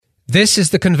This is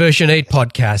the Conversion Aid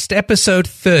Podcast, episode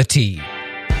 30.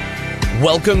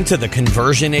 Welcome to the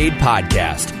Conversion Aid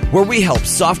Podcast, where we help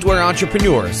software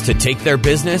entrepreneurs to take their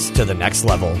business to the next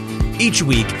level. Each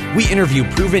week, we interview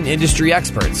proven industry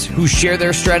experts who share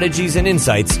their strategies and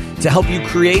insights to help you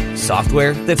create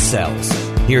software that sells.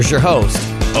 Here's your host,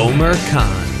 Omer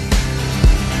Khan.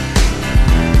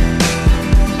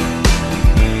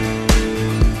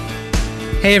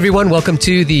 Hey everyone, welcome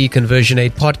to the Conversion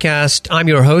Aid Podcast. I'm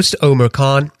your host, Omer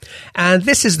Khan, and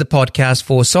this is the podcast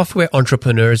for software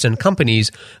entrepreneurs and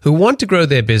companies who want to grow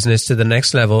their business to the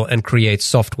next level and create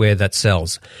software that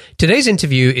sells. Today's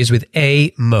interview is with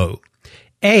Moah.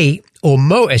 Or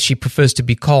Mo as she prefers to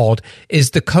be called,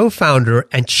 is the co-founder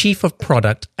and chief of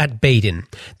product at Baden,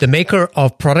 the maker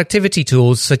of productivity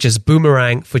tools such as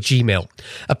Boomerang for Gmail,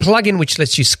 a plugin which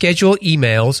lets you schedule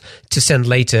emails to send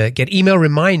later, get email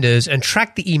reminders, and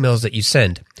track the emails that you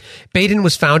send. Baden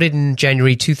was founded in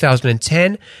January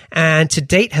 2010 and to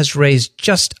date has raised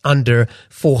just under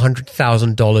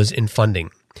 $400,000 in funding.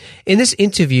 In this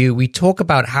interview, we talk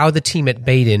about how the team at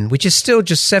Baden, which is still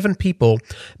just 7 people,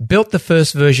 built the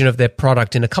first version of their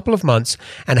product in a couple of months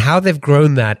and how they've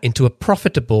grown that into a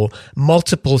profitable,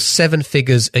 multiple 7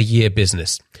 figures a year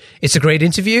business. It's a great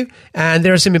interview, and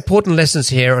there are some important lessons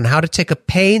here on how to take a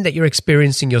pain that you're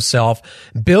experiencing yourself,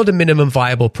 build a minimum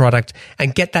viable product,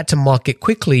 and get that to market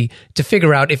quickly to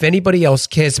figure out if anybody else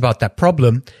cares about that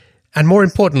problem, and more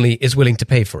importantly, is willing to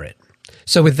pay for it.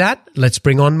 So with that, let's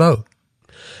bring on Mo.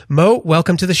 Mo,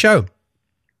 welcome to the show.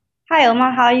 Hi,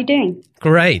 Omar. How are you doing?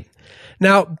 Great.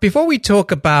 Now, before we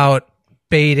talk about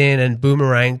Baden and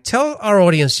Boomerang, tell our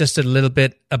audience just a little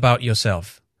bit about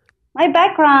yourself. My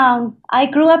background, I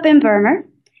grew up in Burma,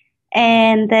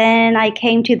 and then I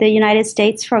came to the United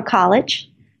States for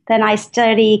college. Then I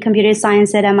studied computer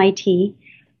science at MIT,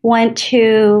 went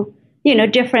to,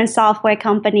 different software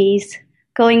companies,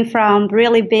 going from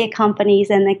really big companies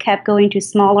and then kept going to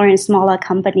smaller and smaller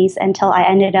companies until I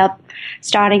ended up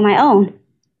starting my own.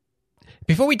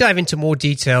 Before we dive into more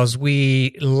details,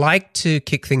 we like to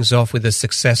kick things off with a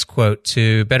success quote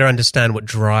to better understand what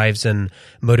drives and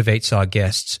motivates our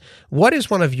guests. What is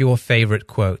one of your favorite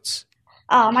quotes?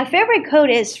 My favorite quote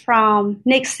is from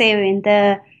Nick Saban,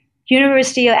 the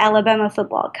University of Alabama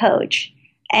football coach.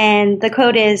 And the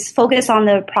quote is, focus on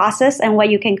the process and what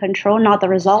you can control, not the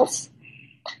results.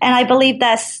 And I believe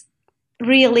that's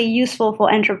really useful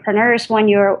for entrepreneurs when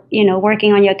you're,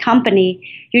 working on your company.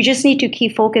 You just need to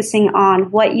keep focusing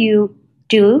on what you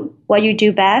do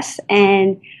best,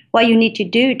 and what you need to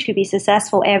do to be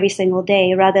successful every single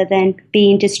day, rather than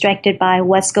being distracted by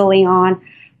what's going on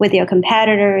with your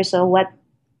competitors or what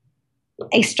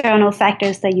external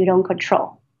factors that you don't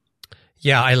control.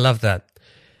 Yeah, I love that.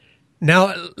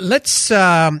 Now, let's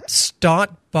start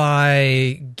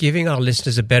by giving our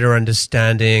listeners a better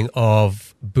understanding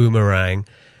of Boomerang.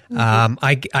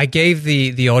 I gave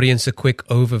the audience a quick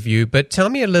overview, but tell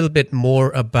me a little bit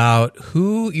more about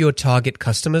who your target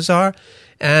customers are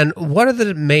and what are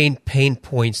the main pain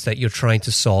points that you're trying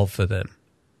to solve for them?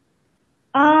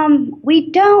 We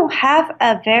don't have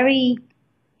a very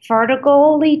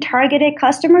vertically targeted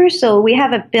customer, so we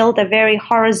have built a very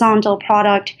horizontal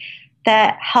product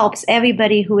that helps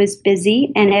everybody who is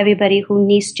busy and everybody who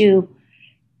needs to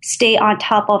stay on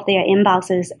top of their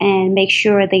inboxes and make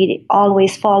sure they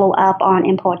always follow up on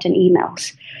important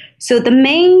emails. So the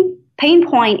main pain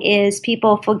point is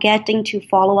people forgetting to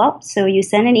follow up. So you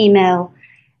send an email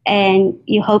and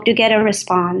you hope to get a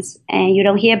response and you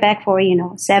don't hear back for,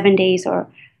 7 days or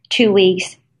 2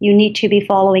 weeks. You need to be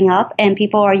following up, and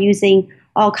people are using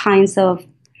all kinds of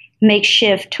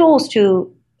makeshift tools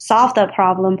to solve the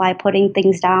problem by putting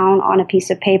things down on a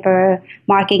piece of paper,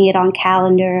 marking it on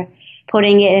calendar,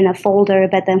 putting it in a folder,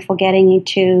 but then forgetting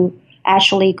to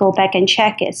actually go back and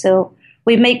check it. So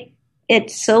we make it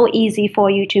so easy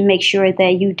for you to make sure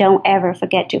that you don't ever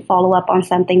forget to follow up on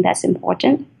something that's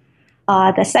important.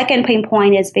 The second pain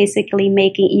point is basically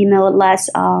making email less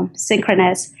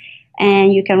synchronous,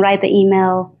 and you can write the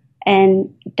email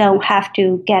and don't have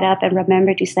to get up and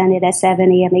remember to send it at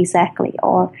 7 a.m. exactly.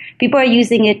 Or people are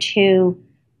using it to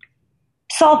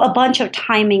solve a bunch of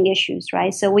timing issues,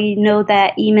 right? So we know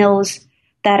that emails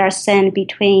that are sent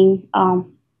between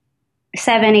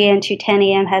 7 a.m. to 10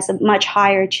 a.m. has a much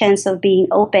higher chance of being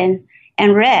open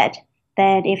and read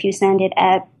than if you send it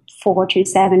at 4 to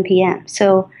 7 p.m.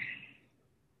 So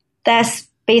that's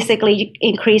basically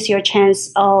increase your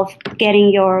chance of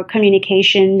getting your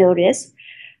communication noticed.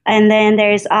 And then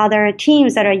there's other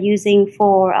teams that are using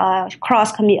for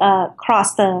cross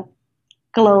the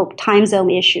globe time zone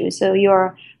issue. So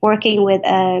you're working with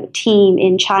a team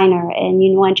in China and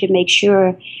you want to make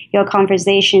sure your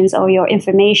conversations or your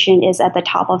information is at the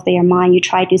top of their mind. You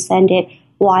try to send it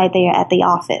while they're at the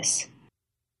office.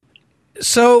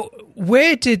 So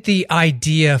where did the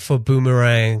idea for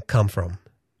Boomerang come from?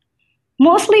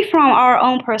 Mostly from our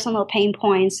own personal pain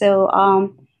points. So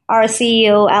our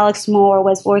CEO, Alex Moah,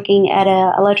 was working at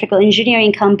an electrical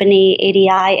engineering company,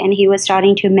 ADI, and he was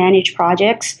starting to manage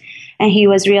projects. And he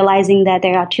was realizing that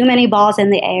there are too many balls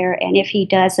in the air, and if he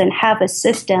doesn't have a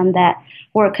system that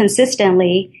works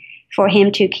consistently for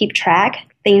him to keep track,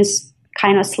 things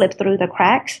kind of slip through the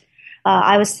cracks.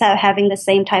 I was having the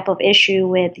same type of issue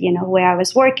with, where I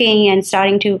was working and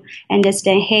starting to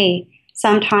understand, hey,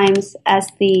 sometimes as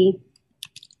the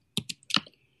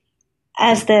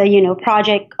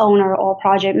project owner or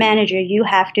project manager, you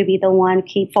have to be the one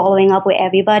keep following up with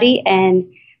everybody,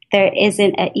 and there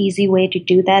isn't an easy way to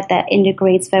do that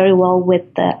integrates very well with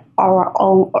our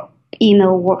own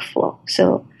email workflow.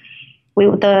 So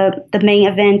the main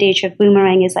advantage of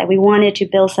Boomerang is that we wanted to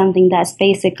build something that's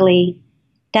basically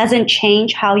doesn't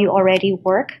change how you already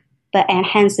work, but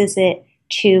enhances it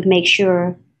to make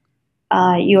sure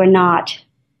you're not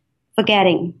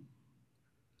forgetting.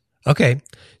 Okay.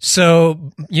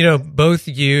 So, both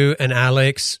you and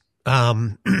Alex,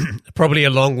 probably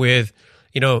along with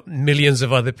millions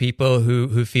of other people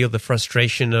who feel the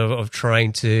frustration of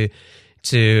trying to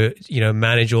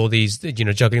manage all these,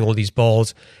 juggling all these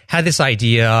balls, had this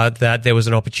idea that there was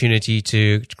an opportunity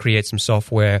to create some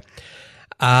software.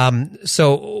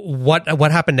 So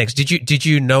what happened next? Did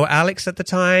you know Alex at the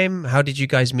time? How did you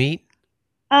guys meet?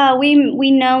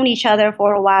 We known each other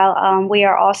for a while.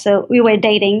 We were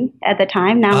dating at the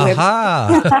time. Now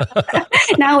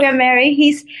we're married.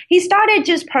 He started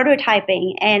just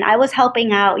prototyping, and I was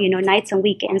helping out, nights and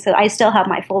weekends. So I still have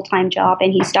my full-time job,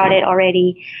 and he started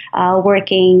already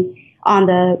working on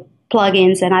the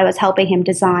plugins, and I was helping him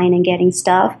design and getting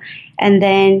stuff. And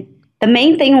then the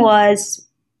main thing was,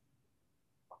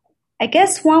 I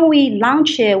guess when we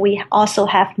launched it, we also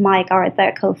have Mike, our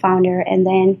third co-founder, and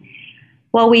then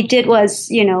what we did was,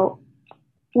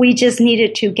 we just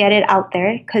needed to get it out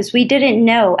there because we didn't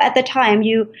know at the time.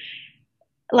 You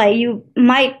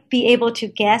might be able to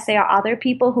guess there are other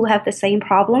people who have the same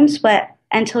problems, but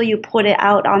until you put it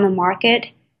out on the market,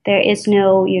 there is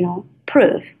no,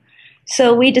 proof.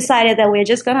 So we decided that we're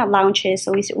just going to launch it.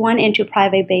 So we went into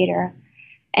private beta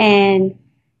and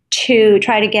to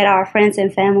try to get our friends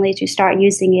and family to start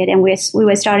using it. And we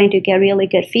were starting to get really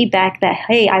good feedback that,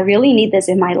 hey, I really need this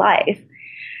in my life.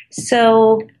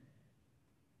 So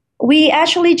we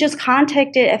actually just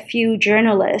contacted a few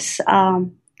journalists.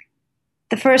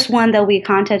 The first one that we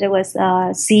contacted was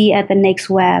Z at the Next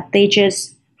Web. They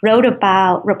just wrote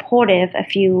about Reportive a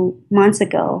few months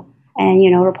ago. And,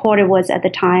 Reportive was at the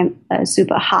time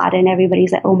super hot, and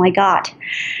everybody's like, oh, my God.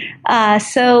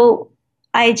 So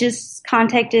I just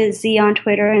contacted Z on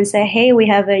Twitter and said, hey, we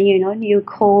have a, new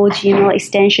code,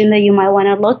 extension that you might want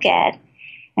to look at.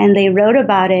 And they wrote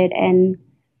about it, and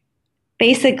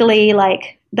basically,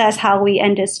 that's how we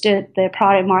understood the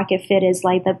product market fit is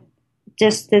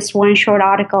just this one short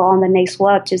article on the Next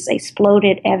Web just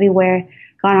exploded everywhere,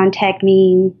 got on tech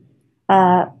meme.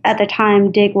 At the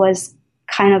time, Dig was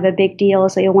kind of a big deal,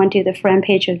 so it went to the front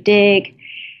page of Dig.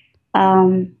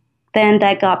 Then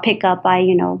that got picked up by,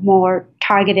 more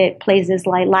targeted places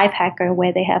like Lifehacker,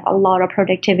 where they have a lot of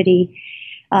productivity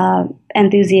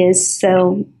enthusiasts.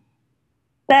 So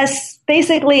that's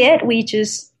basically it. We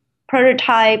just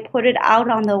prototype, put it out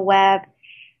on the web,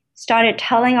 started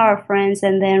telling our friends,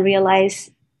 and then realized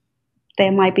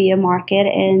there might be a market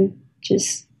and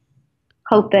just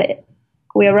hope that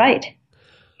we're right.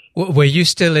 Were you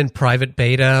still in private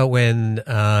beta when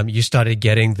you started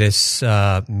getting this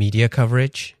media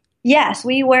coverage? Yes,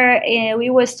 we were. We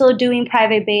were still doing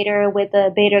private beta with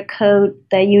the beta code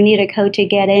that you need a code to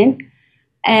get in.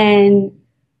 And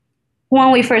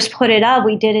when we first put it up,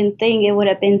 we didn't think it would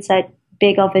have been such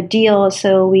big of a deal,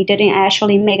 so we didn't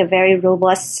actually make a very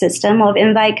robust system of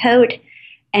invite code,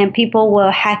 and people were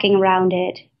hacking around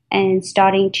it and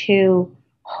starting to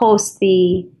host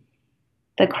the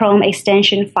Chrome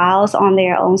extension files on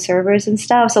their own servers and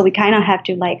stuff. So we kind of have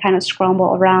to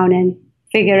scramble around and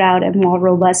figure out a more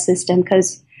robust system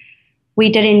because we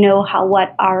didn't know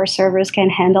what our servers can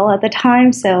handle at the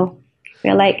time. So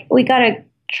we're like, we got to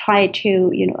try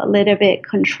to, a little bit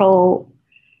control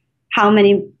how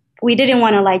many. We didn't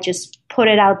want to just put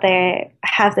it out there,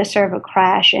 have the server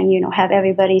crash, and have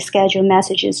everybody's scheduled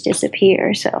messages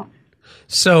disappear. So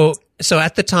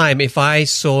at the time, if I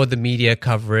saw the media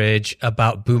coverage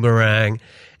about Boomerang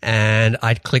and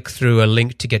I'd click through a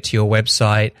link to get to your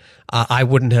website, I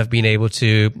wouldn't have been able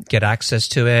to get access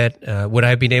to it. Would I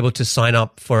have been able to sign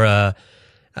up for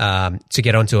to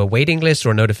get onto a waiting list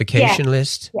or a notification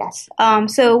list? Yes.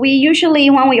 So we usually,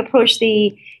 when we approach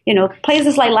the,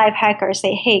 places like Lifehacker,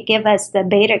 say, hey, give us the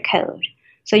beta code.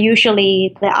 So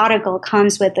usually the article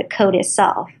comes with the code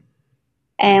itself.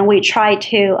 And we try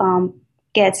to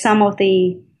get some of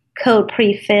the code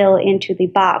pre-filled into the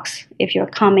box if you're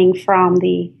coming from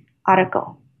the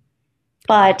article.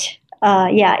 But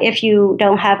if you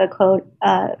don't have a code,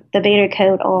 the beta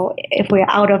code, or if we're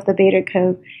out of the beta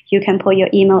code, you can put your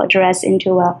email address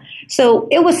into So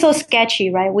it was so sketchy,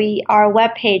 right? Our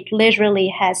webpage literally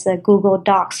has a Google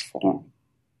Docs form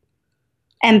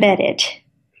embedded.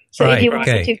 So if you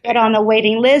wanted to get on the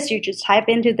waiting list, you just type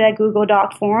into that Google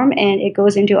Doc form and it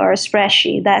goes into our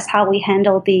spreadsheet. That's how we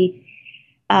handle the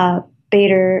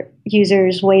beta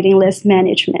users waiting list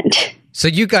management. So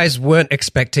you guys weren't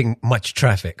expecting much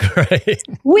traffic, right?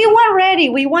 We weren't ready.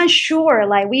 We weren't sure.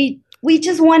 Like we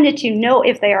just wanted to know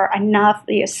if there are enough,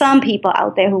 some people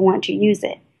out there who want to use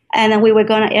it. And then we were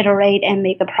going to iterate and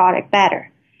make the product better.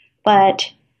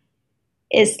 But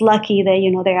it's lucky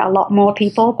that, there are a lot more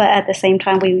people. But at the same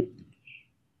time,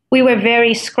 we were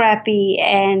very scrappy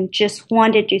and just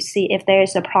wanted to see if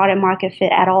there's a product market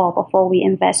fit at all before we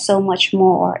invest so much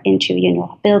more into,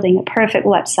 building a perfect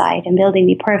website and building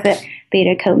the perfect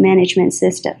beta code management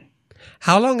system.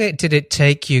 How long did it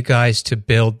take you guys to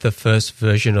build the first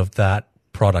version of that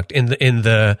product in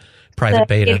the private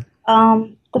beta?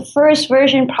 The first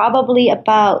version probably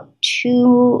about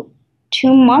two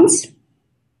months,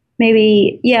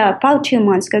 maybe, about 2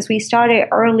 months, because we started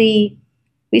early.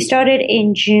 We started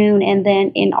in June, and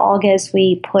then in August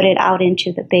we put it out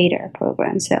into the beta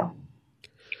program. So,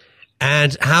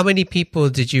 and how many people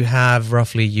did you have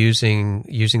roughly using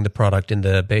the product in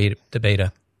the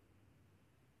beta?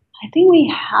 I think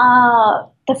we have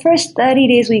the first 30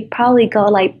 days. We probably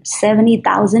got like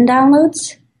 70,000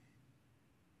 downloads,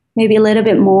 maybe a little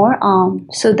bit more.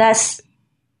 So this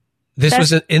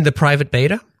was in the private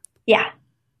beta. Yeah.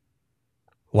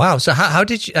 Wow. So how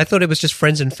did you, I thought it was just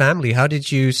friends and family. How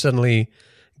did you suddenly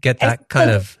get that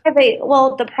kind of?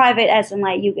 The private as in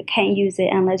like you can't use it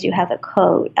unless you have a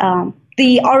code.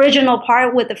 The original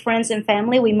part with the friends and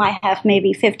family, we might have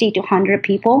maybe 50 to 100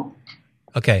 people.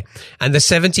 Okay. And the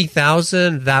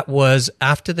 70,000, that was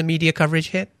after the media coverage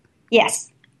hit? Yes.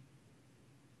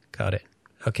 Got it.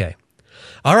 Okay.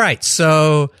 All right.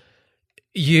 So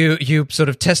you sort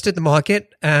of tested the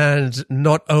market, and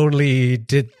not only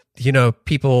did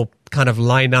people kind of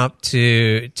line up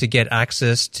to get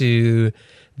access to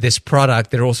this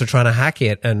product, they're also trying to hack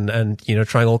it and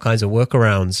trying all kinds of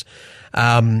workarounds.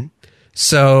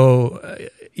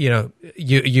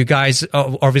 You guys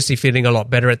are obviously feeling a lot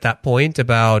better at that point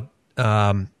about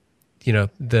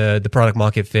the product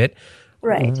market fit.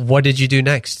 Right. What did you do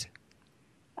next?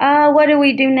 What did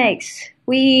we do next?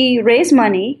 We raised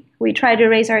money. We tried to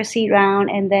raise our seed round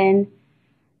and then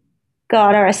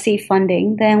got our seed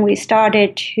funding. Then we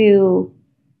started to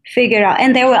figure out,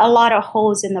 and there were a lot of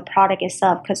holes in the product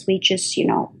itself because we just,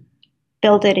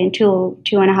 built it in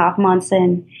 2.5 months.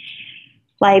 And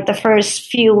like the first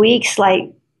few weeks,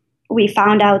 like we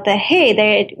found out that,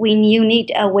 hey, you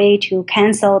need a way to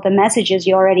cancel the messages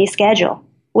you already scheduled,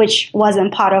 which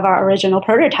wasn't part of our original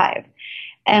prototype.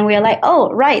 And we're like,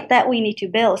 oh, right, that we need to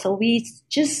build. So we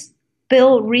just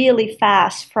built really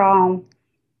fast from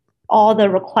all the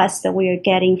requests that we are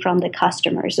getting from the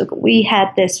customers. So we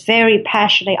had this very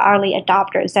passionate early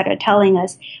adopters that are telling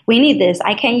us, we need this.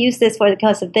 I can't use this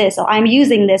because of this. Or I'm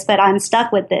using this, but I'm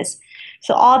stuck with this.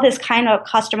 So all this kind of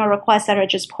customer requests that are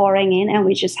just pouring in, and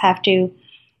we just have to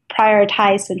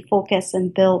prioritize and focus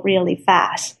and build really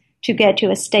fast to get to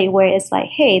a state where it's like,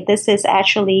 hey, this is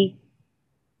actually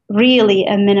really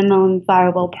a minimum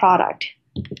viable product.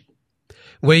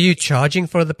 Were you charging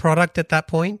for the product at that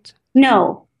point?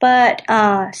 No. But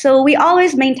so we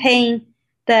always maintain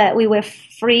that we were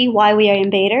free while we are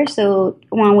in beta. So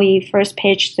when we first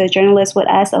pitched, the journalists would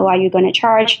ask, oh, are you going to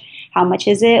charge? How much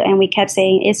is it? And we kept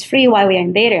saying it's free while we are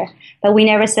in beta. But we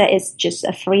never said it's just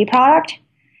a free product.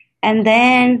 And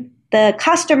then the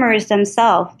customers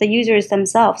themselves, the users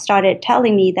themselves started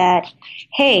telling me that,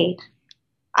 hey,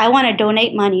 I want to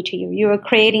donate money to you. You are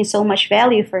creating so much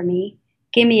value for me.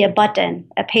 Give me a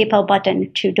button, a PayPal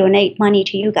button to donate money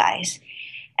to you guys.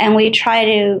 And we try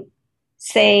to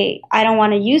say, I don't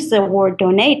want to use the word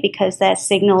donate because that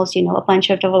signals, a bunch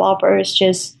of developers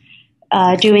just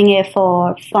doing it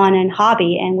for fun and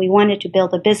hobby. And we wanted to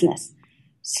build a business.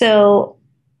 So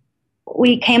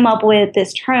we came up with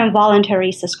this term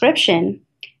voluntary subscription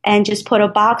and just put a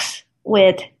box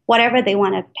with whatever they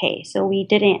want to pay. So we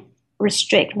didn't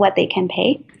restrict what they can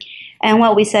pay. And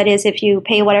what we said is if you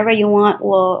pay whatever you want,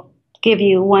 we'll give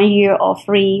you 1 year of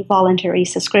free voluntary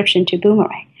subscription to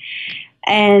Boomerang.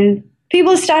 And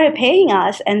people started paying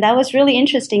us. And that was really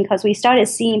interesting because we started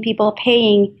seeing people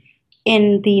paying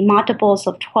in the multiples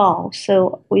of 12.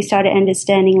 So we started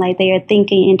understanding like they are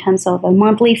thinking in terms of a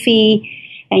monthly fee.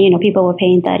 And, people were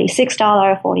paying $36,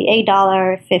 $48,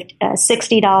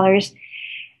 $60.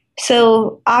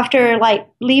 So after like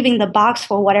leaving the box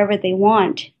for whatever they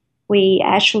want, we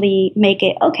actually make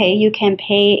it, okay, you can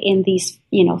pay in these,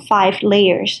 5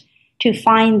 layers to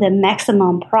find the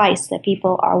maximum price that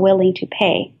people are willing to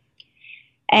pay.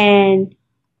 And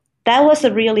that was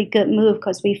a really good move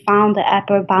because we found the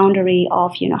upper boundary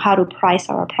of, how to price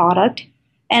our product.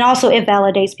 And also it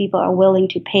validates people are willing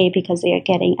to pay because they are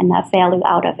getting enough value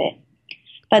out of it.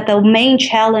 But the main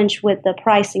challenge with the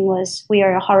pricing was we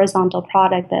are a horizontal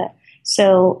product.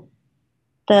 So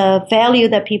the value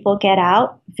that people get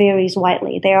out varies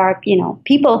widely. There are,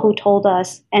 people who told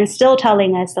us and still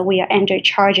telling us that we are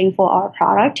undercharging for our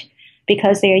product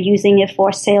because they are using it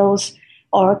for sales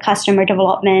or customer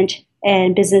development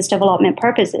and business development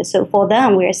purposes. So for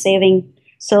them, we're saving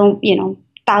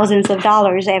thousands of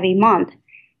dollars every month.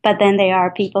 But then there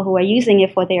are people who are using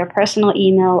it for their personal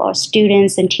email or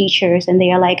students and teachers, and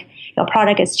they are like, your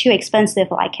product is too expensive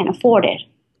or I can't afford it.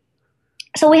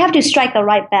 So we have to strike the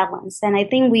right balance, and I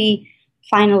think we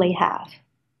finally have.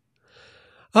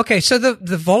 Okay, so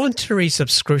the voluntary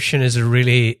subscription is a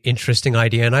really interesting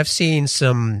idea, and I've seen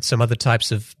some other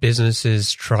types of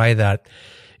businesses try that.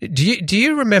 Do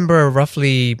you remember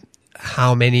roughly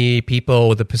how many people,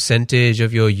 or the percentage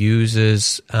of your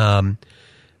users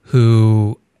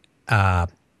who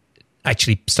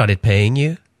actually started paying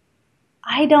you?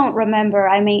 I don't remember.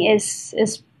 I mean, it's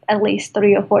at least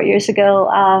 3 or 4 years ago.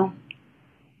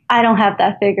 I don't have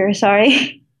that figure.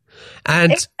 Sorry.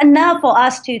 And it's enough for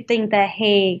us to think that,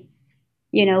 hey,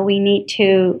 we need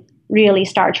to really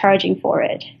start charging for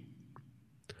it.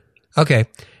 Okay.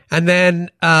 And then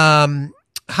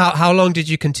how long did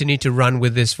you continue to run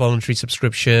with this voluntary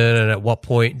subscription? And at what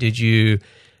point did you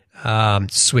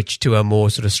switch to a more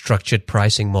sort of structured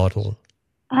pricing model?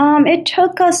 It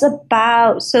took us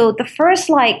the first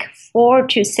 4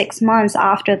 to 6 months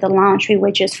after the launch, we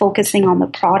were just focusing on the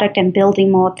product and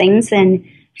building more things and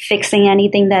fixing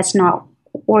anything that's not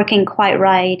working quite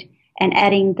right and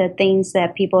adding the things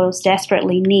that people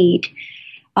desperately need.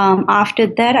 After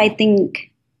that, I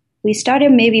think we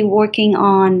started maybe working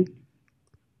on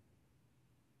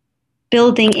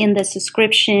building in the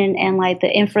subscription and the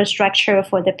infrastructure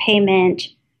for the payment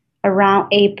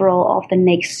around April of the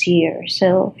next year.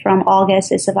 So from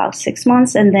August, it's about 6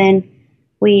 months. And then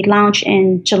we launched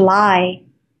in July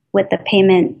with the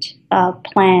payment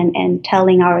plan and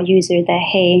telling our user that,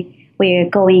 hey, we're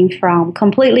going from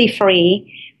completely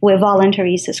free with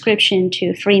voluntary subscription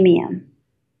to freemium.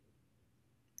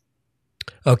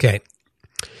 Okay.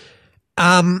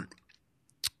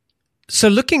 So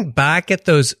looking back at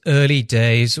those early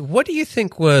days, what do you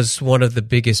think was one of the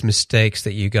biggest mistakes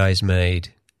that you guys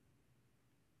made?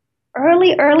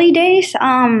 Early days?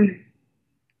 I'm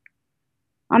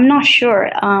not sure.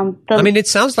 It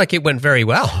sounds like it went very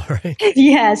well, right?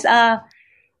 Yes. I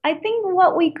think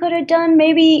what we could have done,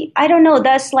 maybe, I don't know,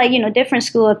 that's different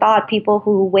school of thought, people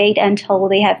who wait until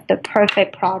they have the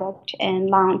perfect product and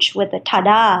launch with a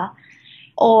ta-da,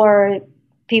 or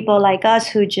people like us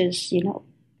who just,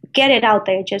 get it out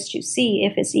there just to see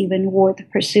if it's even worth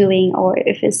pursuing or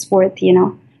if it's worth,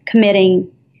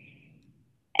 committing.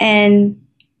 And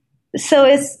so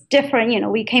it's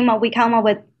different. We come up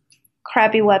with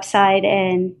crappy website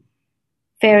and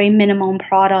very minimum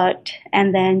product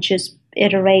and then just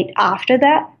iterate after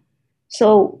that.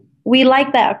 So we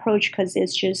like that approach because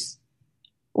it's just,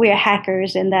 we're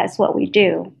hackers and that's what we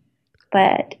do.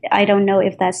 But I don't know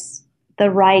if that's the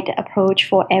right approach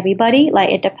for everybody.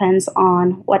 It depends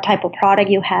on what type of product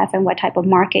you have and what type of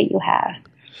market you have.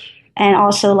 And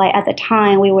also, at the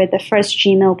time, we were the first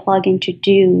Gmail plugin to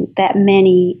do that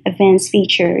many advanced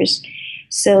features.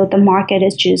 So the market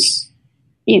is just,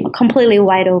 completely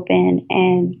wide open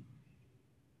and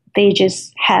they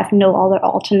just have no other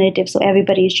alternative. So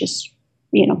everybody's just,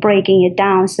 breaking it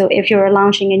down. So if you're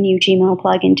launching a new Gmail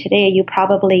plugin today, you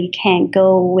probably can't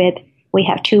go with, we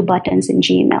have 2 buttons in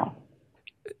Gmail.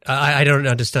 I don't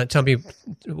understand. Tell me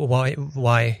why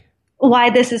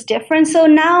this is different. So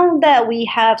now that we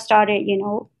have started,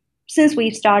 since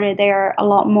we've started, there are a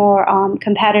lot more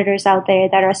competitors out there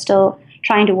that are still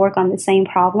trying to work on the same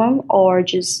problem or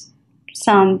just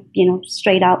some,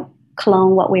 straight out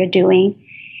clone what we're doing.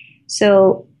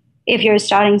 So if you're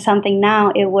starting something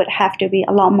now, it would have to be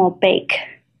a lot more big.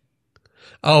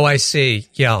 Oh, I see.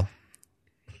 Yeah.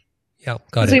 Yeah,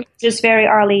 got it. We were just very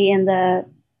early in the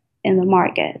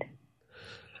market.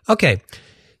 Okay.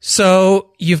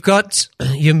 So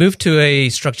you moved to a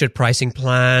structured pricing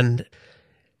plan.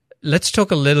 Let's talk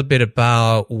a little bit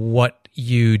about what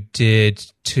you did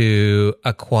to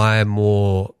acquire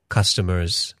more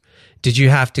customers. Did you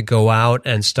have to go out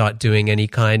and start doing any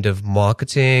kind of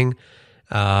marketing?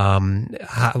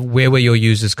 Where were your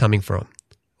users coming from,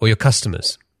 or your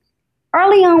customers?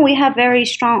 Early on, we have very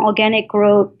strong organic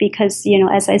growth because,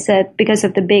 as I said, because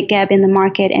of the big gap in the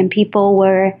market, and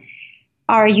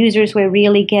our users were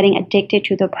really getting addicted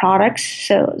to the products.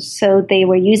 So they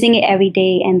were using it every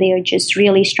day, and they are just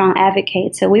really strong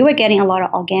advocates. So we were getting a lot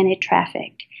of organic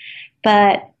traffic.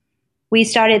 But we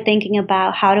started thinking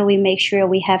about how do we make sure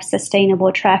we have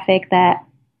sustainable traffic that,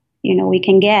 we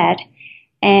can get.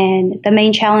 And the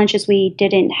main challenge is we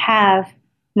didn't have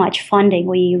much funding.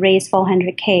 We raised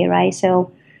 $400K, right?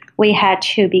 So we had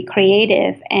to be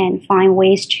creative and find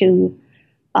ways to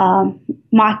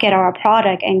market our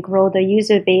product and grow the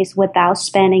user base without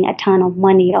spending a ton of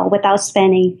money, or without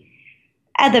spending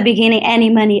at the beginning any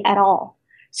money at all.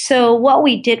 So what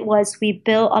we did was we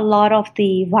built a lot of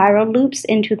the viral loops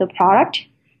into the product.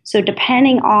 So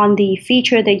depending on the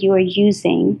feature that you are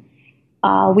using,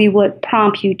 we would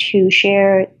prompt you to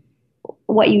share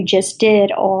what you just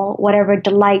did or whatever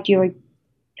delight you're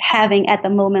having at the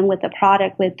moment with the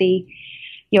product with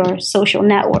your social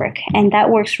network. And that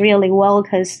works really well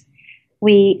because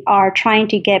we are trying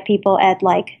to get people at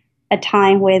like a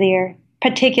time where they're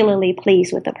particularly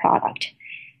pleased with the product.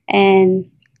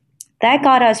 And that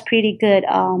got us pretty good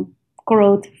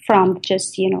growth from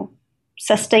just,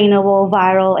 sustainable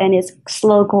viral, and it's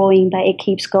slow growing, but it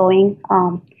keeps going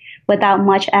without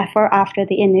much effort after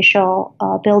the initial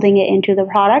building it into the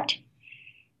product.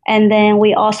 And then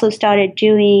we also started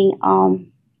doing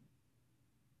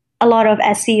a lot of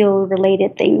SEO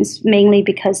related things, mainly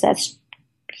because that's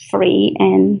free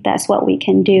and that's what we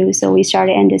can do. So we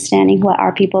started understanding what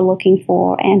are people looking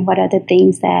for and what are the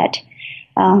things that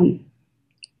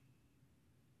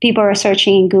people are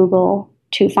searching in Google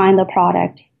to find the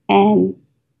product, and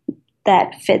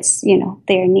that fits,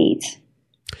 their needs.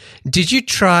 Did you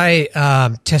try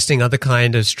testing other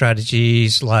kind of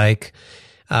strategies like,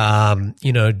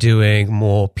 doing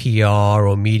more PR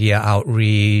or media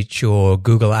outreach or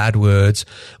Google AdWords,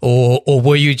 or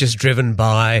were you just driven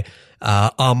by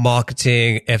our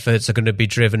marketing efforts are going to be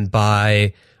driven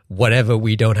by whatever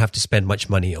we don't have to spend much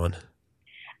money on?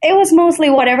 It was mostly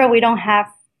whatever we don't have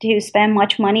to spend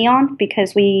much money on,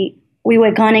 because we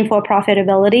were gunning for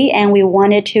profitability, and we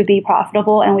wanted to be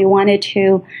profitable, and we wanted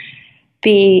to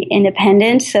be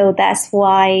independent. So that's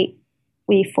why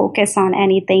we focus on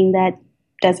anything that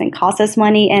doesn't cost us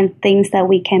money and things that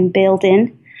we can build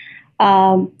in.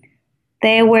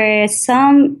 There were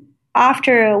some,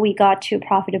 after we got to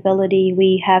profitability,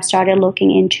 we have started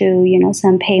looking into,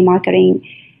 some paid marketing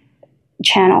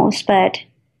channels. But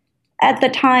at the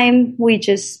time, we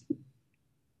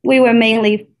were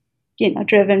mainly,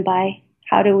 driven by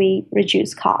how do we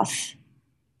reduce costs,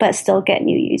 but still get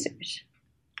new users.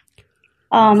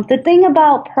 The thing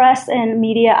about press and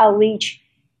media outreach,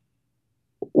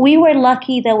 we were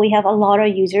lucky that we have a lot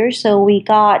of users. So we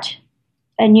got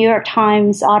a New York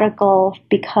Times article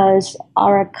because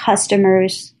our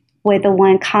customers were the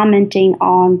one commenting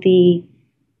on the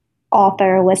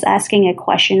author was asking a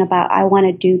question about, I want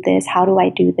to do this. How do I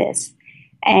do this?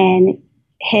 And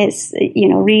his,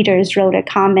 readers wrote a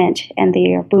comment, and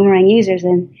they are Boomerang users,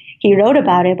 and he wrote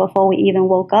about it before we even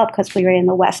woke up, because we were in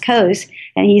the West Coast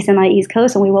and he's in the East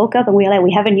Coast, and we woke up and we were like,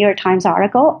 we have a New York Times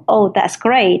article. Oh, that's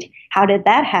great. How did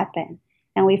that happen?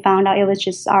 And we found out it was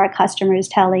just our customers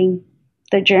telling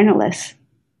the journalists.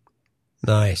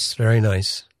 Nice. Very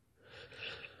nice.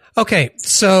 Okay.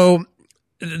 So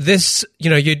this,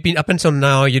 you'd been up until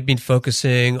now, you'd been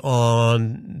focusing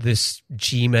on this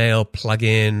Gmail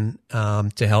plugin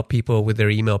to help people with their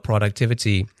email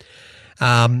productivity.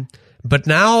 But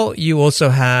now you also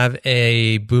have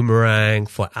a Boomerang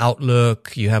for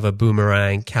Outlook. You have a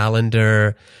Boomerang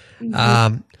calendar.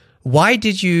 Mm-hmm. Why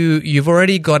did you've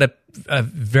already got a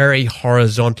very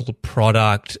horizontal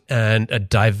product and a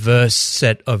diverse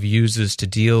set of users to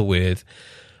deal with.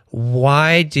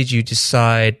 Why did you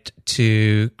decide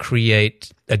to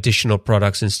create additional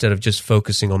products instead of just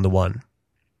focusing on the one?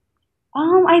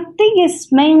 I think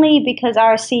it's mainly because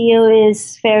our CEO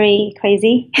is very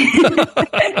crazy.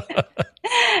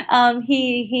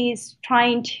 He's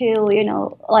trying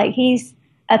to, he's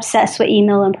obsessed with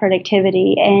email and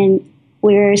productivity, and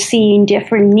we're seeing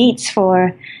different needs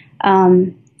for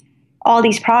all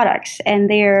these products, and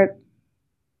they're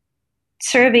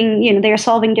they're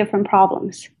solving different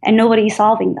problems, and nobody's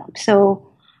solving them. So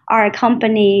our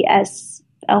company as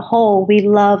a whole, we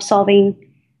love solving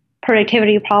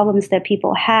productivity problems that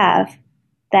people have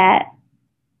that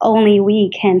only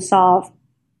we can solve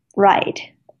right,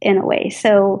 in a way.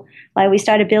 So like we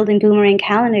started building Boomerang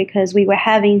Calendar because we were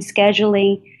having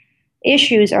scheduling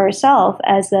issues ourselves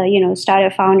as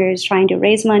startup founders trying to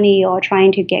raise money or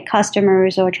trying to get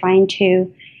customers or trying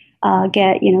to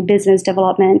get business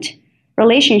development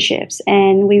relationships.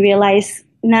 And we realized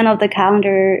none of the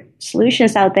calendar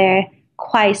solutions out there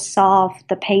quite solve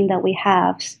the pain that we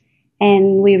have.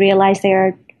 And we realized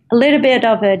they're a little bit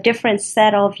of a different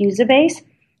set of user base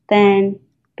than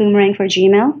Boomerang for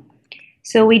Gmail.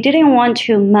 So we didn't want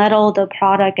to muddle the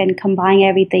product and combine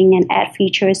everything and add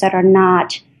features that are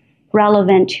not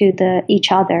relevant to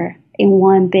each other in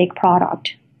one big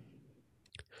product.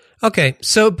 Okay,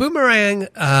 so Boomerang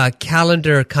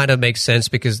Calendar kind of makes sense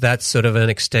because that's sort of an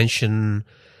extension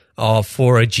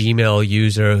for a Gmail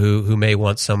user who may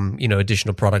want some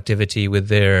additional productivity with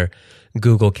their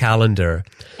Google Calendar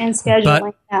and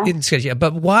scheduling.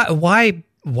 But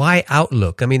why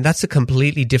Outlook? I mean, that's a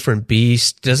completely different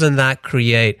beast. Doesn't that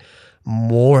create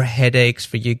more headaches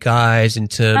for you guys in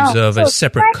terms of a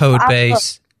separate code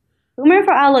base? Boomerang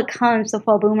for Outlook comes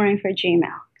before Boomerang for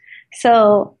Gmail.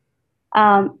 So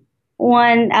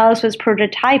when Alex was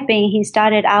prototyping, he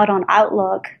started out on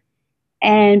Outlook,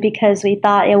 and because we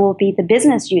thought it will be the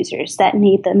business users that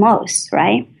need the most,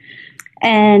 right?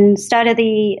 And started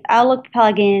the Outlook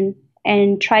plugin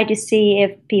and tried to see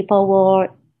if people will,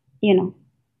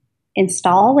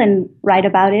 install and write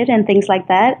about it and things like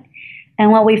that. And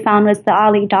what we found was the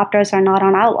early adopters are not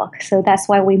on Outlook. So that's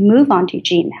why we move on to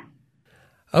Gmail.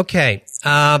 Okay.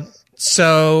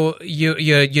 So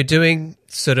you're doing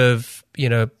sort of,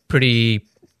 pretty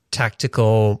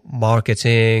tactical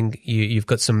marketing. You've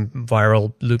got some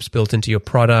viral loops built into your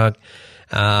product.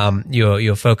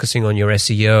 You're focusing on your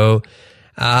SEO.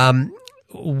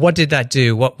 What did that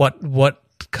do? What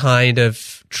kind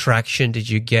of traction did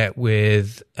you get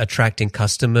with attracting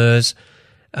customers?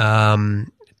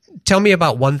 Tell me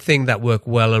about one thing that worked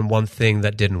well and one thing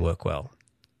that didn't work well.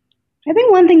 I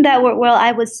think one thing that worked well,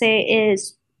 I would say,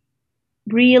 is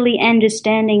really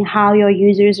understanding how your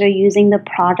users are using the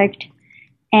product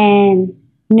and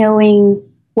knowing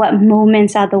what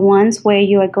moments are the ones where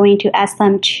you are going to ask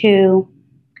them to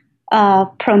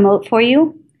promote for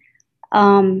you.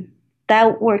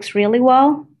 That works really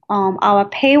well. Our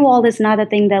paywall is another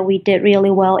thing that we did really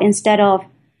well. Instead of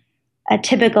a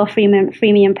typical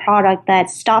freemium product that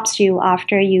stops you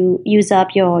after you use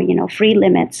up your free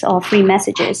limits or free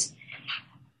messages,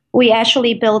 we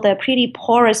actually built a pretty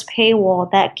porous paywall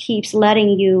that keeps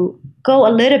letting you go a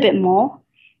little bit more.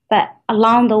 But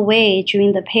along the way,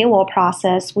 during the paywall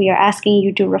process, we are asking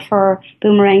you to refer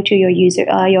Boomerang to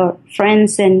your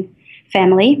friends and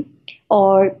family,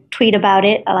 or tweet about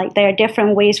it. Like, there are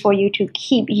different ways for you to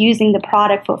keep using the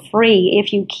product for free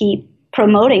if you keep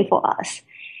promoting for us.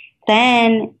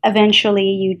 Then eventually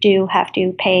you do have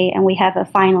to pay, and we have a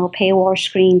final paywall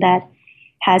screen that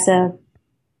has a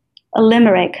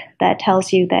limerick that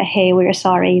tells you that, hey, we're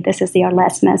sorry, this is your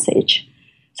last message.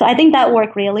 So I think that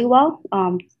worked really well.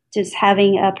 Just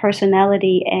having a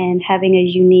personality and having a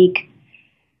unique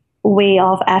way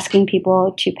of asking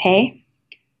people to pay.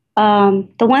 The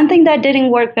one thing that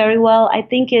didn't work very well, I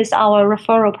think, is our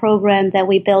referral program that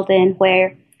we built in,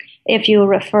 where if you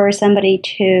refer somebody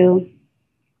to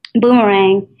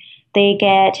Boomerang,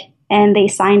 they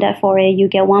signed up for it, you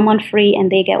get 1 month free and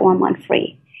they get 1 month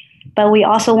free. But we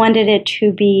also wanted it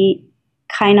to be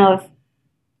kind of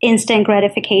instant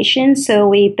gratification. So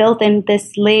we built in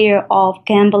this layer of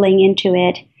gambling into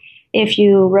it. If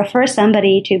you refer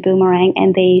somebody to Boomerang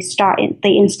and they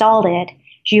installed it,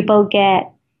 you both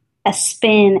get a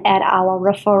spin at our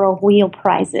referral wheel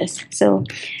prizes. So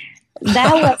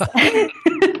that was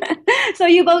so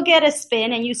you both get a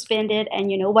spin and you spin it,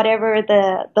 and whatever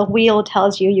the wheel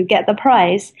tells you, you get the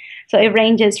prize. So it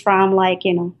ranges from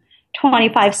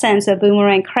 25 cents of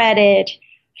Boomerang credit,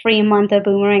 free month of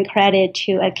Boomerang credit,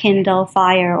 to a Kindle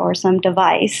Fire or some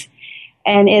device.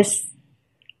 And it's,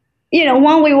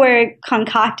 when we were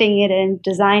concocting it and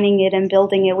designing it and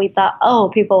building it, we thought, oh,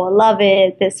 people will love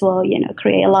it. This will,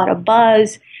 create a lot of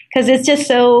buzz, because it's just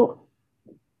so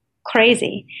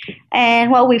crazy.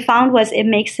 And what we found was it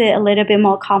makes it a little bit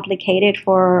more complicated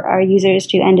for our users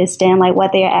to understand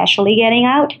what they're actually getting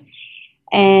out.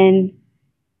 And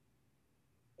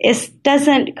it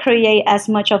doesn't create as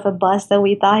much of a buzz that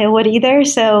we thought it would either.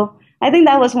 So I think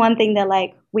that was one thing that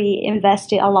we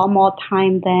invested a lot more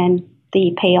time than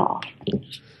the payoff.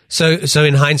 So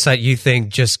in hindsight, you think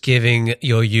just giving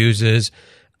your users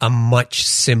a much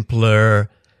simpler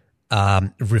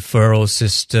referral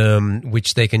system,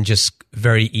 which they can just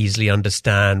very easily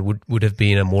understand, would have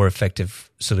been a more effective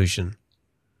solution?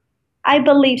 I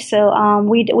believe so.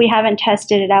 We haven't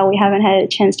tested it out. We haven't had a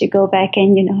chance to go back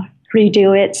and,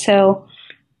 redo it. So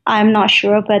I'm not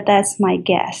sure, but that's my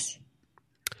guess.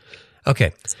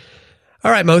 Okay. All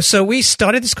right, Mo. So we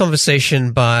started this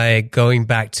conversation by going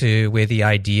back to where the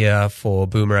idea for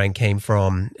Boomerang came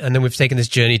from. And then we've taken this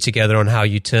journey together on how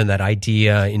you turn that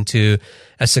idea into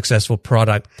a successful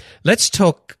product. Let's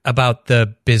talk about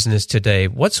the business today.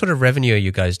 What sort of revenue are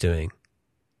you guys doing?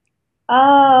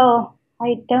 Oh,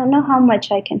 I don't know how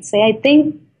much I can say. I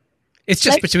think it's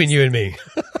just between you and me.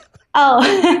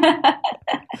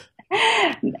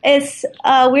 It's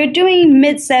we're doing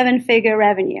mid-7-figure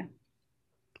revenue.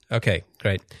 Okay,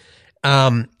 great.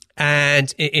 And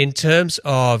in terms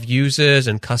of users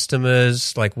and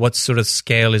customers, like what sort of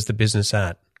scale is the business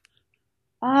at?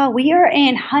 We are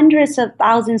in hundreds of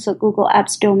thousands of Google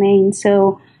Apps domains.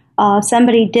 So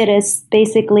somebody did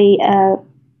basically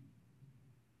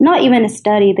not even a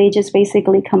study. They just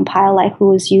basically compile like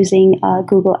who is using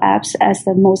Google Apps as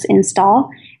the most install.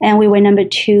 And we were number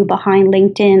 2 behind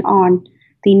LinkedIn on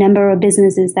the number of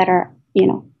businesses that are,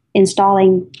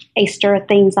 installing extra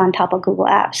things on top of Google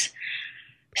Apps.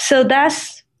 So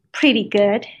that's pretty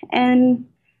good. And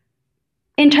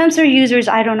in terms of users,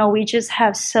 I don't know, we just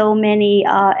have so many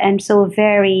and so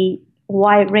very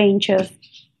wide range of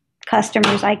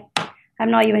customers.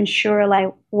 I'm not even sure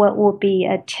like what would be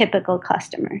a typical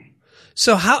customer.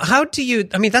 So how do you,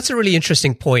 I mean, that's a really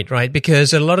interesting point, right?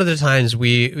 Because a lot of the times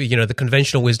the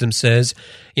conventional wisdom says,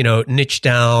 niche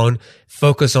down,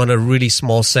 focus on a really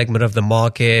small segment of the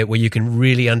market where you can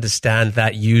really understand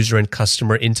that user and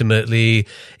customer intimately.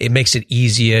 It makes it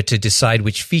easier to decide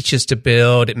which features to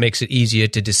build. It makes it easier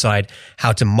to decide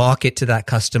how to market to that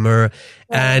customer.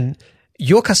 Right. And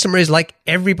your customer is like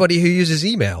everybody who uses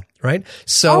email, right?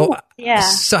 So,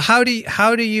 So how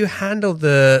do you handle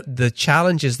the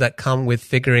challenges that come with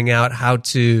figuring out how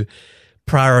to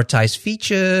prioritize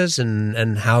features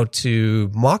and how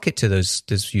to market to those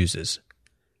users?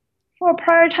 For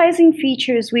prioritizing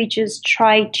features, we just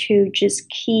try to just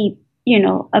keep,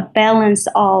 a balance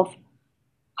of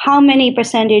how many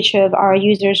percentage of our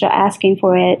users are asking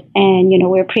for it, and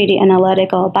we're pretty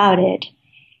analytical about it.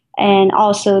 And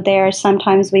also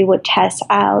sometimes we would test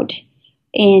out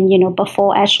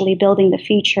before actually building the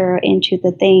feature into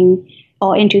the thing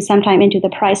or into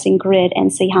the pricing grid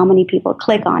and see how many people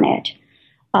click on it.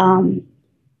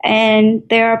 And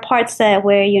there are parts that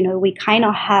where, we kind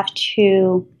of have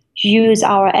to use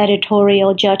our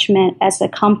editorial judgment as a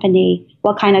company.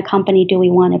 What kind of company do we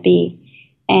want to be?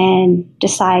 And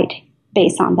decide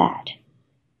based on that.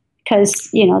 Because,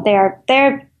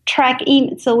 they're track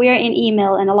email. So we're in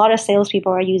email and a lot of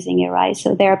salespeople are using it, right?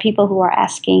 So there are people who are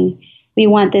asking, we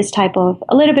want this type of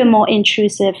a little bit more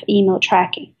intrusive email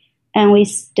tracking. And we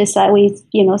decide,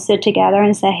 sit together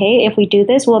and say, hey, if we do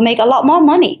this, we'll make a lot more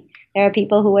money. There are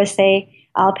people who will say,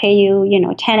 I'll pay you,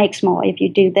 10x more if you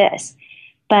do this.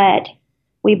 But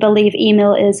we believe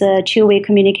email is a two-way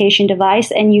communication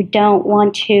device and you don't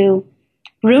want to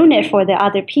ruin it for the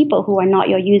other people who are not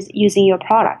using your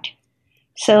product.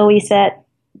 So we said,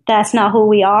 that's not who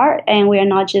we are, and we are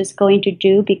not just going to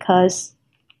do because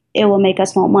it will make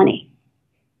us more money.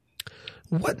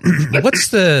 What's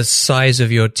the size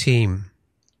of your team?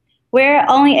 We're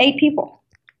only 8 people.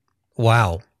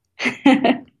 Wow.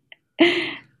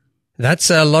 That's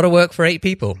a lot of work for 8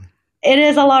 people. It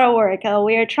is a lot of work.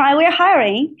 We're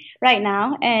hiring right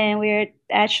now, and we're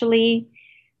actually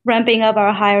ramping up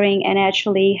our hiring and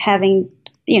actually having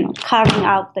carving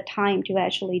out the time to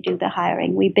actually do the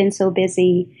hiring. We've been so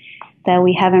busy that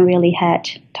we haven't really had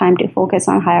time to focus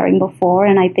on hiring before,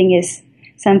 and I think it's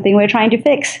something we're trying to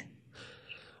fix.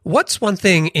 What's one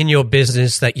thing in your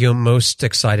business that you're most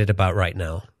excited about right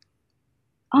now?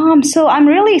 So I'm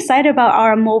really excited about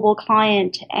our mobile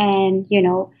client, and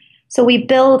so we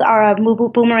built our mobile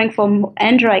Boomerang for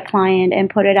Android client and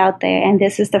put it out there. And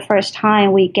this is the first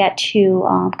time we get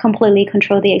to completely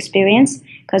control the experience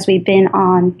because we've been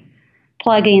on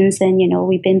plugins and,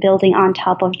 we've been building on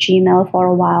top of Gmail for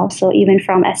a while. So even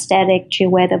from aesthetic to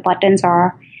where the buttons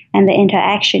are and the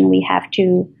interaction,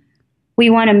 we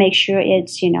want to make sure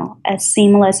it's, a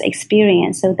seamless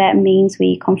experience. So that means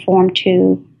we conform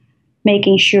to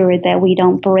making sure that we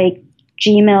don't break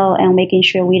Gmail and making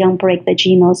sure we don't break the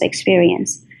Gmail's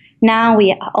experience. Now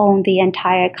we own the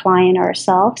entire client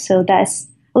ourselves, so that's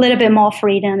a little bit more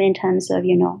freedom in terms of,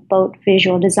 both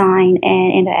visual design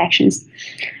and interactions.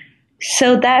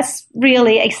 So that's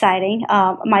really exciting.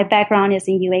 My background is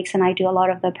in UX, and I do a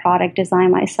lot of the product design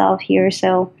myself here.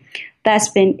 So that's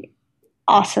been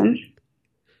awesome.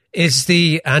 Is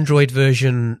the Android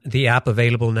version, the app,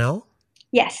 available now?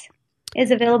 Yes,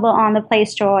 it's available on the Play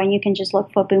Store, and you can just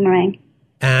look for Boomerang.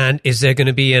 And is there going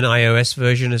to be an iOS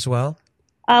version as well?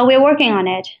 We're working on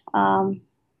it.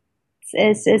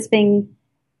 It's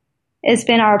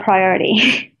been our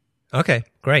priority. Okay,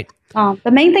 great.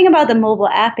 The main thing about the mobile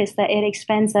app is that it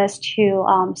expands us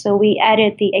to, so we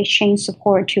added the Exchange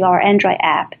support to our Android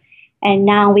app, and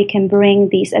now we can bring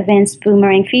these advanced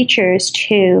Boomerang features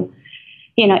to,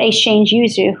 Exchange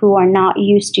users who are not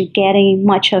used to getting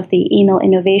much of the email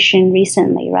innovation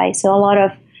recently, right? So a lot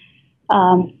of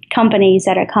companies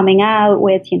that are coming out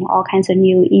with, all kinds of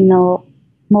new email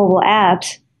mobile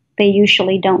apps, they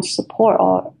usually don't support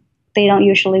or they don't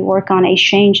usually work on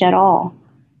Exchange at all.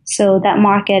 So that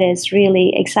market is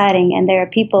really exciting, and there are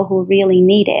people who really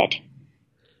need it.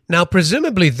 Now,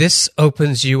 presumably this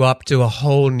opens you up to a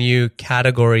whole new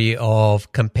category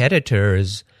of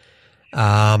competitors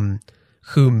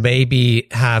who maybe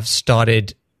have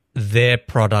started their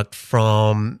product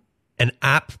from an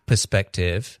app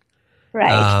perspective.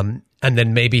 Right. And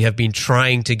then maybe have been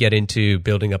trying to get into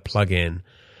building a plugin.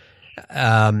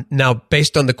 Now,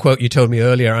 based on the quote you told me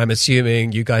earlier, I'm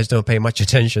assuming you guys don't pay much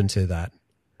attention to that.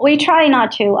 We try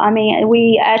not to. I mean,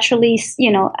 we actually,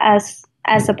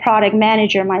 as a product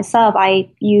manager myself, I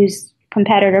use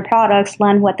competitor products,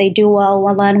 learn what they do well,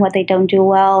 learn what they don't do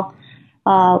well,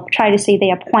 try to see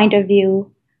their point of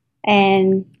view,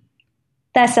 and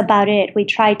that's about it. We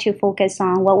try to focus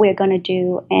on what we're going to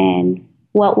do and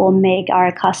what will make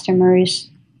our customers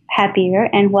happier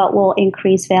and what will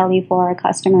increase value for our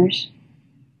customers.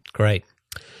 Great.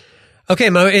 Okay,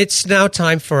 Mo, it's now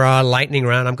time for our lightning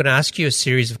round. I'm going to ask you a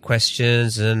series of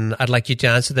questions, and I'd like you to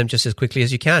answer them just as quickly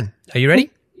as you can. Are you ready?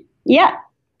 Yeah.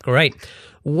 Great.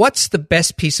 What's the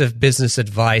best piece of business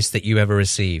advice that you ever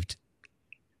received?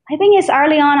 I think it's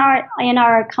early on in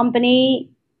our company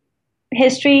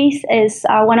history is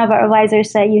one of our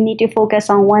advisors said you need to focus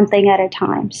on one thing at a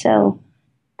time. So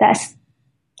that's,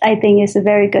 I think, is a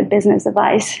very good business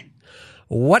advice.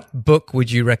 What book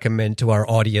would you recommend to our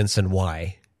audience and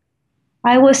why?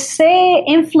 I would say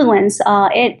Influence.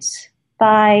 It's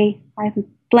by, I'm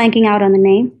blanking out on the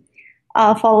name.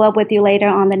 I'll follow up with you later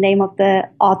on the name of the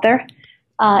author.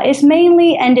 It's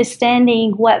mainly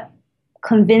understanding what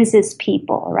convinces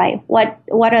people, right?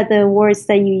 What are the words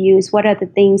that you use? What are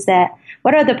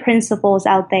the principles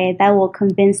out there that will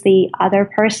convince the other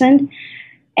person?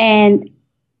 And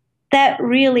that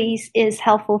really is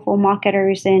helpful for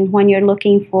marketers. And when you're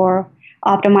looking for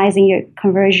optimizing your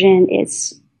conversion,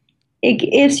 it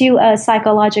gives you a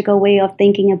psychological way of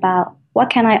thinking about what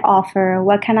can I offer,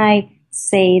 what can I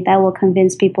say that will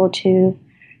convince people to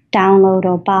download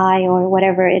or buy or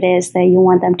whatever it is that you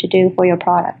want them to do for your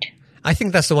product. I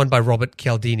think that's the one by Robert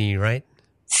Cialdini, right?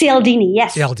 Cialdini,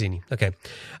 yes. Cialdini, okay.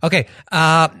 Okay,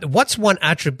 what's one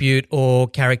attribute or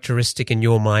characteristic in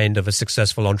your mind of a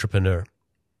successful entrepreneur?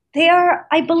 They are,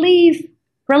 I believe,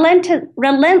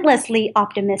 relentlessly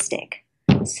optimistic.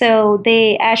 So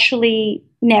they actually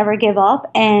never give up,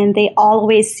 and they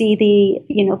always see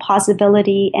the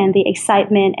possibility and the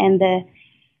excitement and the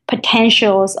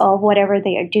potentials of whatever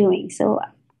they are doing. So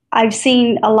I've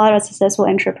seen a lot of successful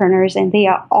entrepreneurs, and they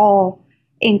are all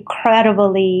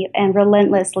incredibly and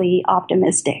relentlessly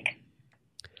optimistic.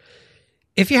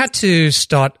 If you had to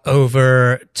start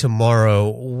over tomorrow,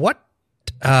 what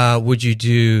would you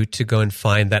do to go and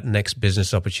find that next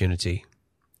business opportunity?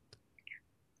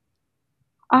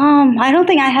 I don't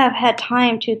think I have had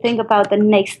time to think about the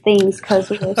next things because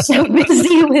we're so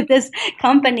busy with this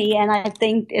company, and I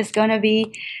think it's going to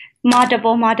be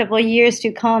multiple years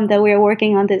to come that we're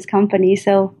working on this company.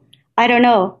 So I don't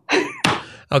know.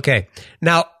 Okay.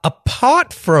 Now,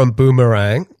 apart from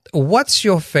Boomerang, what's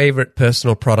your favorite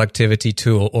personal productivity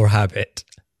tool or habit?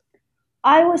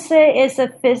 I would say it's a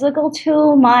physical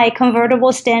tool. My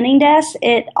convertible standing desk,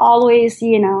 it always,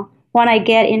 when I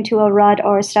get into a rut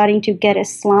or starting to get a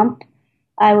slump,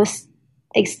 I will,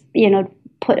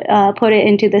 put it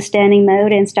into the standing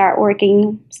mode and start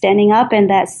working standing up. And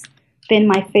that's been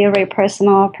my favorite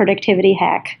personal productivity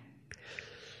hack.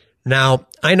 Now,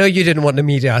 I know you didn't want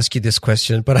me to ask you this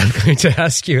question, but I'm going to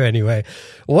ask you anyway.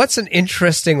 What's an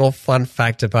interesting or fun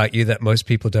fact about you that most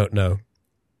people don't know?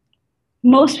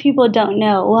 Most people don't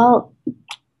know. Well,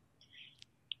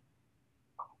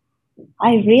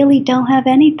 I really don't have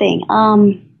anything.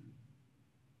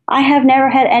 I have never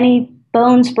had any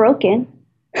bones broken.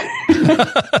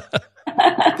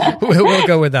 We'll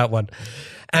go with that one.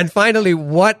 And finally,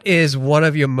 what is one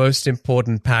of your most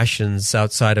important passions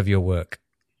outside of your work?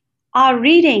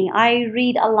 Reading. I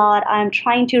read a lot. I'm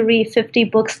trying to read 50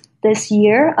 books this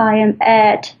year. I am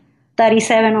at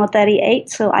 37 or 38,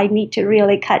 so I need to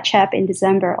really catch up in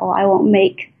December or I won't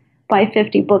make my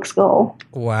 50 books goal.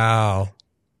 Wow.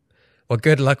 Well,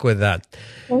 good luck with that.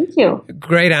 Thank you.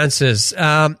 Great answers.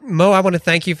 Mo, I want to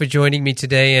thank you for joining me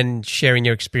today and sharing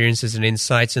your experiences and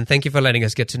insights. And thank you for letting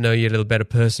us get to know you a little better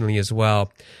personally as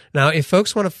well. Now, if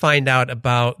folks want to find out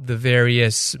about the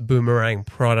various Boomerang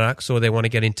products or they want to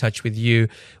get in touch with you,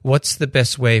 what's the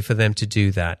best way for them to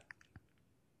do that?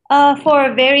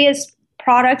 For various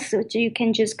products, you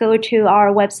can just go to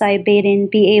our website, Baydin,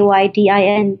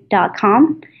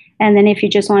 BAYDIN.com. And then if you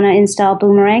just want to install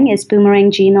Boomerang, it's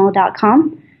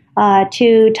boomeranggmail.com.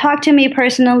 To talk to me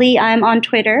personally, I'm on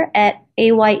Twitter at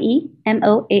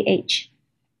AYEMOAH.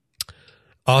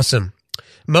 Awesome.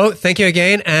 Mo, thank you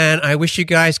again, and I wish you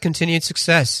guys continued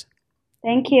success.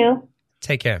 Thank you.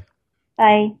 Take care.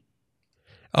 Bye.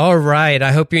 All right.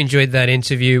 I hope you enjoyed that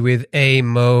interview with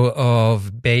Mo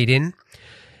of Baydin.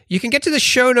 You can get to the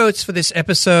show notes for this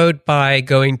episode by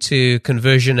going to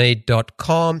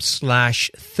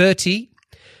conversionaid.com/30,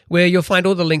 where you'll find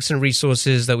all the links and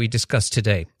resources that we discussed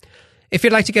today. If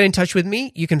you'd like to get in touch with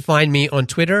me, you can find me on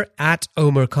Twitter at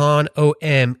Omer Khan,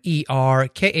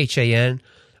 OMERKHAN,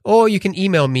 or you can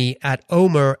email me at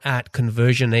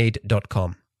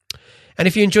omer@conversionaid.com. And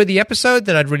if you enjoyed the episode,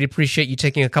 then I'd really appreciate you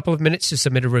taking a couple of minutes to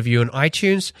submit a review on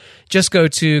iTunes. Just go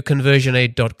to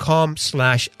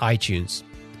conversionaid.com/iTunes.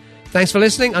 Thanks for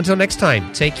listening. Until next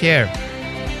time, take care.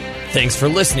 Thanks for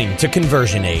listening to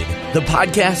Conversion Aid, the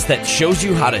podcast that shows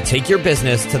you how to take your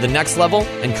business to the next level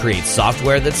and create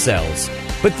software that sells.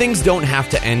 But things don't have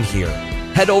to end here.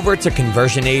 Head over to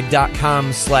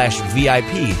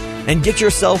conversionaid.com/VIP and get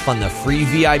yourself on the free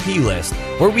VIP list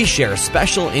where we share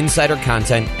special insider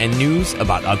content and news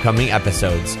about upcoming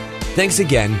episodes. Thanks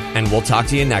again, and we'll talk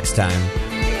to you next time.